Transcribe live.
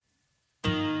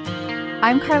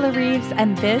I'm Carla Reeves,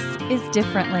 and this is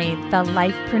Differently, the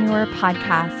Lifepreneur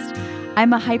podcast.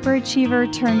 I'm a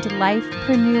hyperachiever turned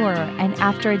lifepreneur, and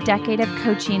after a decade of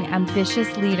coaching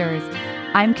ambitious leaders,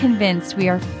 I'm convinced we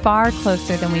are far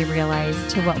closer than we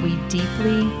realize to what we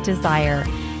deeply desire,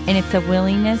 and it's a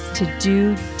willingness to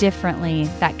do differently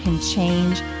that can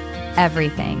change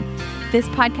everything. This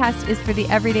podcast is for the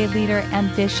everyday leader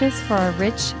ambitious for a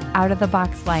rich,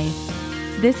 out-of-the-box life.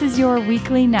 This is your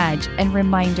weekly nudge and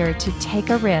reminder to take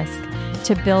a risk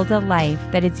to build a life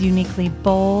that is uniquely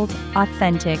bold,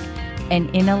 authentic, and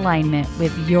in alignment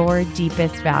with your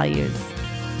deepest values.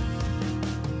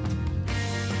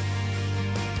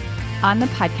 On the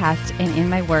podcast and in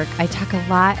my work, I talk a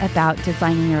lot about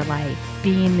designing your life,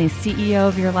 being the CEO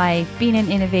of your life, being an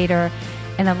innovator,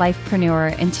 and a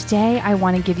lifepreneur. And today I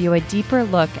want to give you a deeper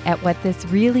look at what this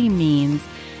really means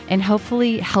and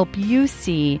hopefully help you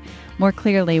see more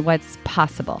clearly what's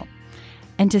possible.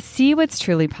 And to see what's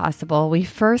truly possible, we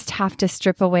first have to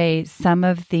strip away some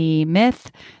of the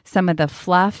myth, some of the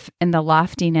fluff, and the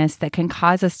loftiness that can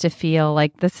cause us to feel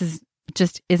like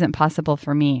just isn't possible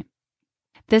for me.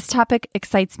 This topic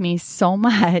excites me so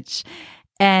much,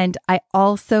 and I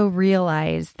also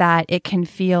realize that it can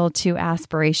feel too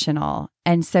aspirational.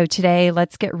 And so today,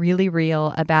 let's get really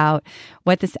real about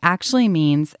what this actually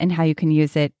means and how you can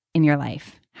use it in your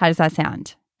life. How does that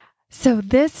sound? So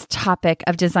this topic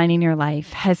of designing your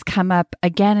life has come up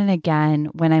again and again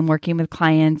when I'm working with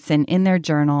clients and in their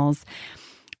journals.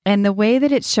 And the way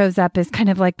that it shows up is kind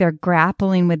of like they're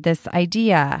grappling with this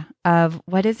idea of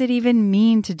what does it even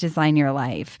mean to design your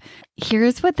life?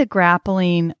 Here's what the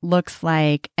grappling looks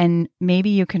like, and maybe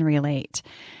you can relate.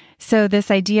 So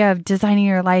this idea of designing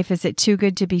your life, is it too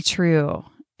good to be true?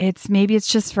 Maybe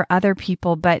it's just for other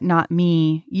people, but not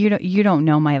me. You don't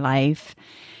know my life.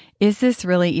 Is this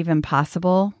really even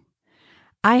possible?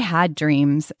 I had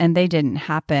dreams and they didn't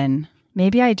happen.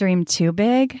 Maybe I dreamed too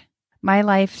big. My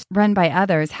life run by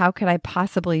others. How could I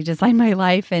possibly design my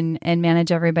life and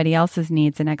manage everybody else's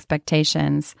needs and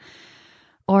expectations?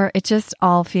 Or it just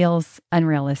all feels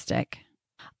unrealistic.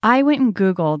 I went and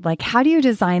Googled, how do you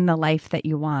design the life that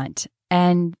you want?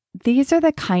 And these are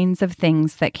the kinds of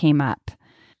things that came up.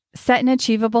 Set an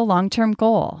achievable long-term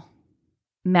goal.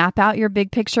 Map out your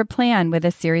big picture plan with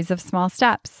a series of small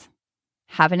steps.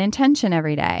 Have an intention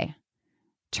every day.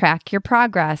 Track your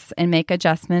progress and make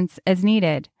adjustments as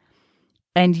needed.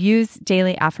 And use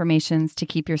daily affirmations to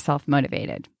keep yourself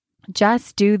motivated.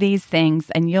 Just do these things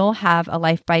and you'll have a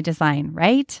life by design,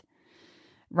 right?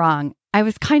 Wrong. I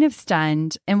was kind of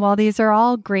stunned. And while these are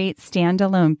all great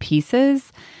standalone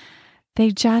pieces,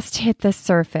 they just hit the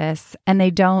surface and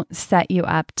they don't set you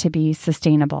up to be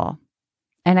sustainable.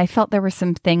 And I felt there were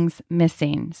some things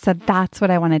missing. So that's what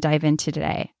I want to dive into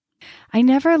today. I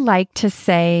never like to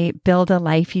say, build a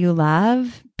life you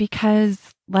love,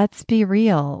 because let's be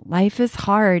real. Life is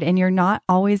hard and you're not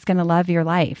always going to love your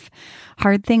life.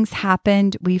 Hard things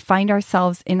happened. We find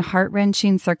ourselves in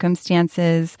heart-wrenching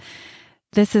circumstances.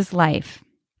 This is life.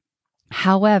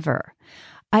 However,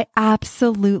 I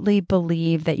absolutely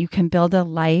believe that you can build a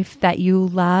life that you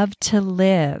love to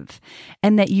live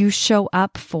and that you show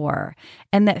up for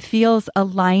and that feels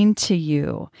aligned to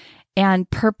you and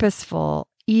purposeful,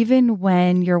 even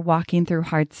when you're walking through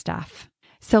hard stuff.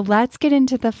 So let's get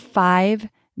into the 5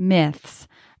 myths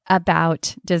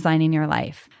about designing your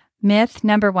life. Myth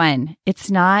number 1, it's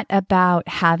not about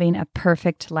having a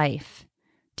perfect life.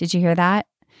 Did you hear that?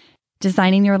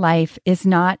 Designing your life is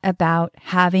not about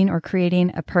having or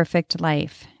creating a perfect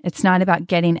life. It's not about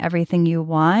getting everything you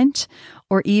want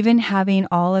or even having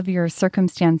all of your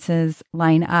circumstances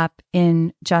line up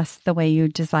in just the way you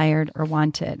desired or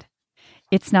wanted.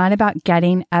 It's not about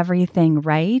getting everything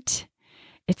right.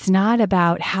 It's not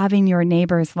about having your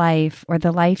neighbor's life or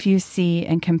the life you see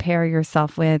and compare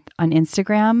yourself with on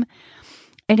Instagram.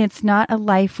 And it's not a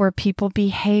life where people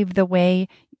behave the way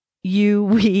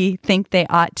we think they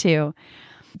ought to.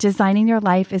 Designing your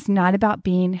life is not about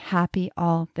being happy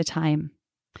all the time.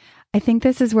 I think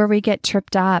this is where we get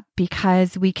tripped up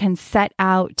because we can set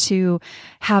out to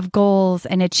have goals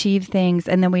and achieve things,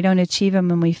 and then we don't achieve them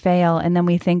and we fail. And then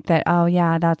we think that, oh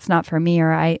yeah, that's not for me,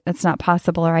 or that's not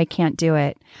possible, or I can't do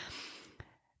it.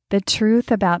 The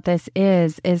truth about this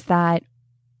is that,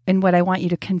 and what I want you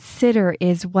to consider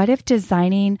is, what if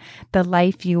designing the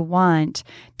life you want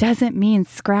doesn't mean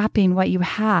scrapping what you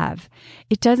have?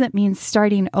 It doesn't mean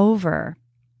starting over.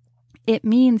 It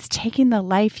means taking the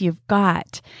life you've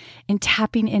got and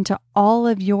tapping into all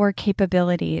of your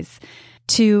capabilities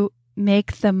to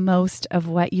make the most of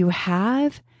what you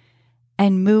have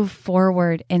and move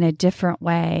forward in a different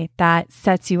way that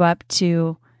sets you up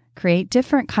to create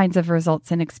different kinds of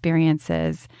results and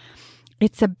experiences.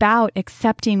 It's about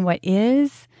accepting what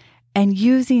is and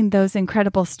using those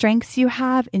incredible strengths you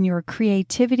have in your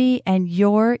creativity and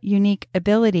your unique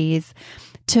abilities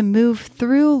to move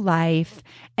through life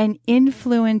and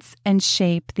influence and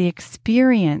shape the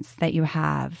experience that you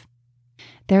have.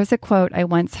 There's a quote I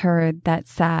once heard that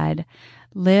said,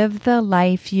 "Live the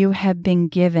life you have been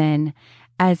given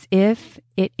as if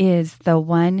it is the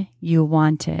one you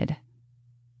wanted."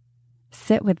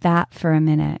 Sit with that for a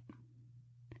minute.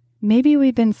 Maybe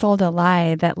we've been sold a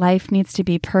lie that life needs to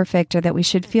be perfect or that we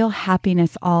should feel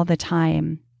happiness all the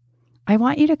time. I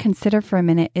want you to consider for a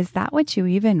minute, is that what you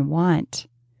even want?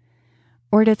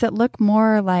 Or does it look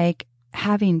more like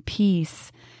having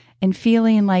peace and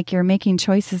feeling like you're making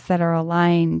choices that are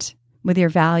aligned with your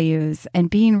values and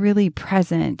being really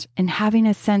present and having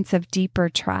a sense of deeper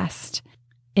trust?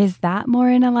 Is that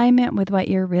more in alignment with what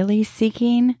you're really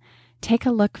seeking? Take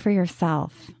a look for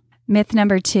yourself. Myth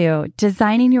number 2,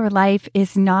 designing your life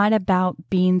is not about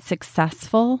being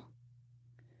successful.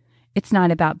 It's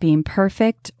not about being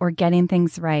perfect or getting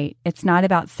things right. It's not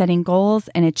about setting goals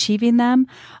and achieving them,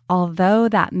 although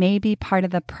that may be part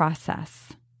of the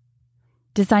process.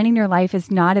 Designing your life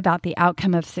is not about the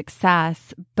outcome of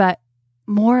success, but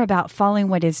more about following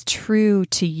what is true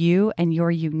to you and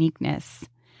your uniqueness.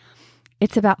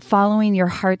 It's about following your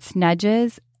heart's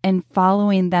nudges and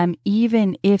following them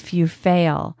even if you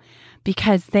fail,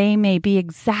 because they may be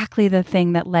exactly the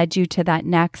thing that led you to that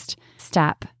next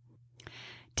step.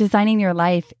 Designing your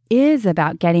life is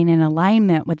about getting in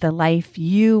alignment with the life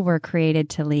you were created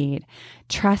to lead,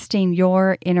 trusting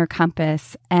your inner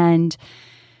compass and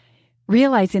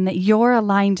realizing that your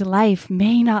aligned life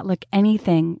may not look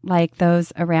anything like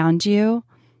those around you,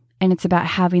 and it's about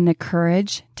having the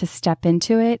courage to step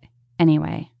into it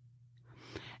anyway.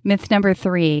 Myth number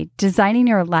 3, designing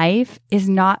your life is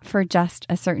not for just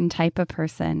a certain type of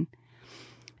person.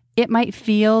 It might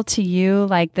feel to you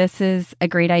like this is a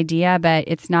great idea, but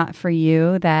it's not for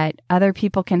you, that other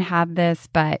people can have this,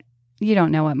 but you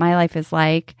don't know what my life is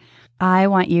like. I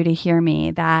want you to hear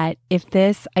me that if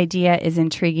this idea is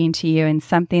intriguing to you and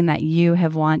something that you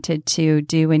have wanted to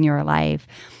do in your life,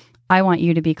 I want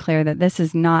you to be clear that this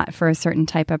is not for a certain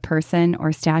type of person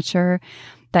or stature,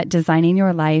 that designing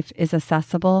your life is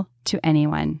accessible to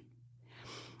anyone.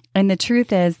 And the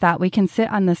truth is that we can sit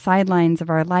on the sidelines of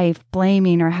our life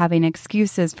blaming or having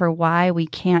excuses for why we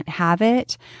can't have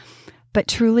it, but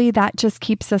truly that just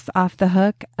keeps us off the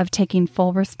hook of taking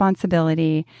full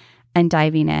responsibility and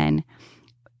diving in.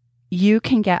 You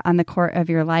can get on the court of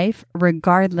your life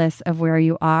regardless of where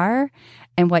you are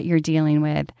and what you're dealing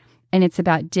with. And it's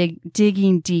about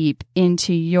digging deep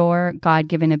into your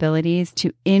God-given abilities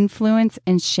to influence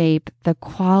and shape the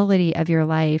quality of your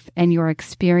life and your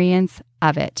experience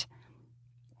of it.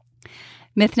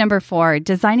 Myth number 4,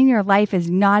 designing your life is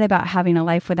not about having a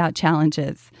life without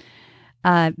challenges.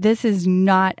 This is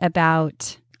not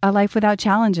about a life without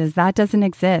challenges. That doesn't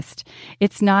exist.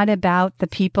 It's not about the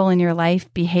people in your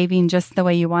life behaving just the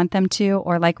way you want them to,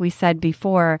 or like we said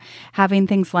before, having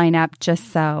things line up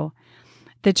just so.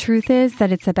 The truth is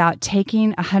that it's about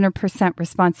taking 100%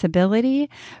 responsibility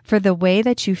for the way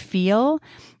that you feel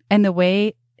and the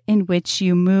way in which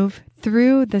you move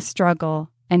through the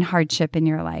struggle and hardship in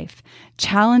your life.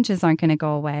 Challenges aren't going to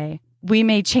go away. We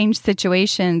may change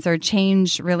situations or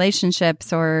change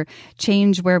relationships or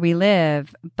change where we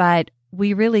live, but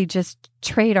we really just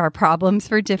trade our problems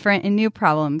for different and new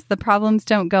problems. The problems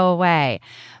don't go away,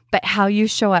 but how you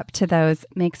show up to those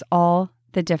makes all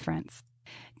the difference.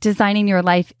 Designing your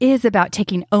life is about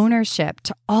taking ownership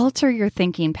to alter your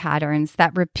thinking patterns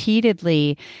that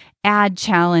repeatedly add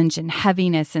challenge and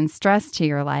heaviness and stress to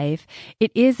your life.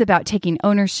 It is about taking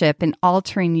ownership and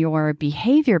altering your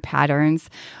behavior patterns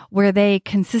where they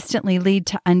consistently lead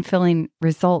to unfulfilling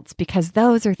results, because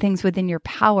those are things within your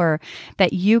power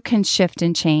that you can shift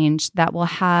and change that will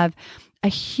have a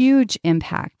huge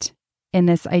impact in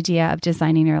this idea of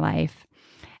designing your life.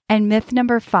 And myth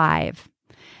number 5,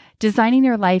 designing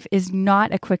your life is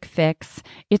not a quick fix.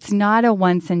 It's not a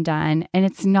once and done, and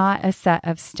it's not a set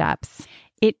of steps.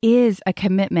 It is a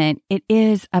commitment. It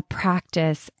is a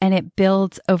practice, and it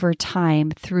builds over time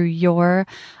through your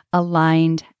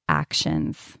aligned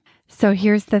actions. So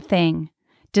here's the thing.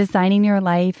 Designing your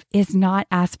life is not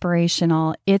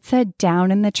aspirational. It's a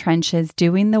down in the trenches,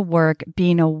 doing the work,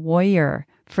 being a warrior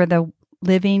for the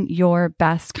living your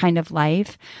best kind of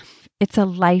life. It's a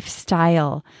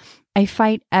lifestyle. I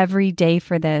fight every day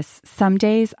for this. Some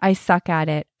days I suck at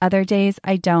it. Other days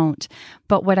I don't.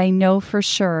 But what I know for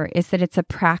sure is that it's a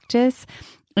practice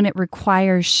and it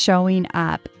requires showing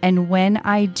up. And when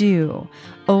I do,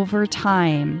 over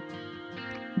time,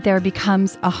 there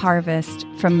becomes a harvest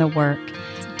from the work.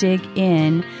 Dig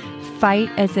in, fight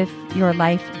as if your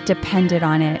life depended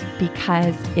on it,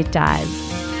 because it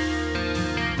does.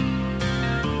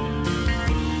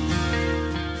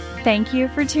 Thank you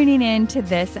for tuning in to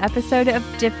this episode of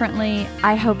Differently.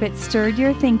 I hope it stirred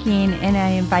your thinking, and I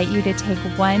invite you to take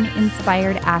one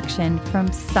inspired action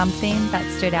from something that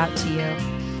stood out to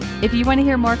you. If you want to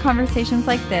hear more conversations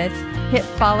like this, hit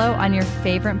follow on your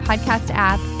favorite podcast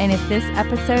app. And if this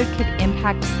episode could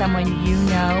impact someone you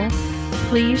know,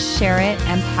 please share it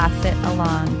and pass it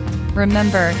along.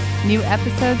 Remember, new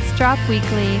episodes drop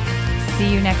weekly.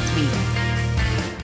 See you next week.